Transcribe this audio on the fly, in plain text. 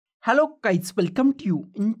Hello guys, welcome to you.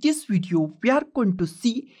 In this video, we are going to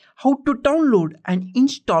see how to download and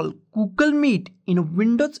install Google Meet in a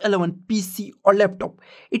Windows 11 PC or laptop.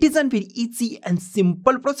 It is a very easy and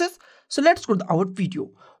simple process. So let's go to our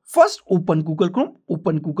video. First, open Google Chrome.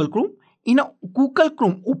 In a Google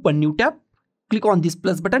Chrome, open new tab. Click on this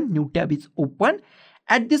plus button. New tab is open.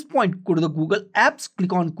 At this point, go to the Google Apps.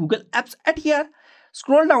 Click on Google Apps at here.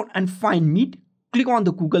 Scroll down and find Meet. Click on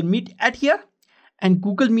the Google Meet at here. And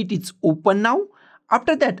Google Meet is open now.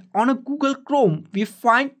 After that, on a Google Chrome, we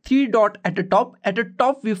find three dot at the top. At the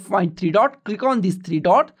top, we find three dot. Click on this three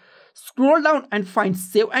dot. Scroll down and find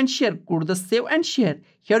Save and Share. Go to the Save and Share.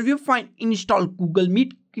 Here we find Install Google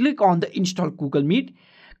Meet. Click on the Install Google Meet.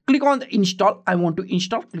 Click on the Install. I want to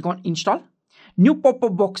install. Click on Install. New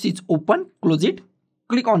pop-up box is open. Close it.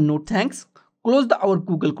 Click on No Thanks. Close our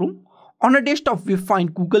Google Chrome. On a desktop, we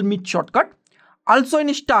find Google Meet shortcut. Also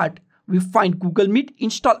in Start, we find Google Meet.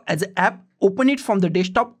 Install as an app. Open it from the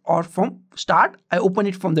desktop or from Start. I open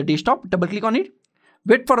it from the desktop. Double click on it.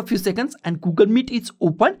 Wait for a few seconds and Google Meet is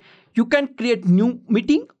open. You can create new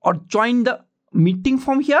meeting or join the meeting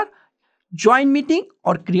from here. Join meeting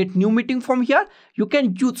or create new meeting from here. You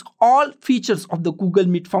can use all features of the Google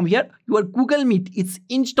Meet from here. Your Google Meet is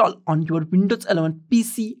installed on your Windows 11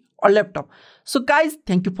 PC or laptop. So guys,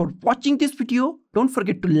 thank you for watching this video. Don't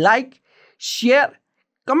forget to like, share,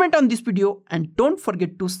 comment on this video and don't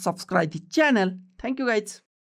forget to subscribe the channel. Thank you guys.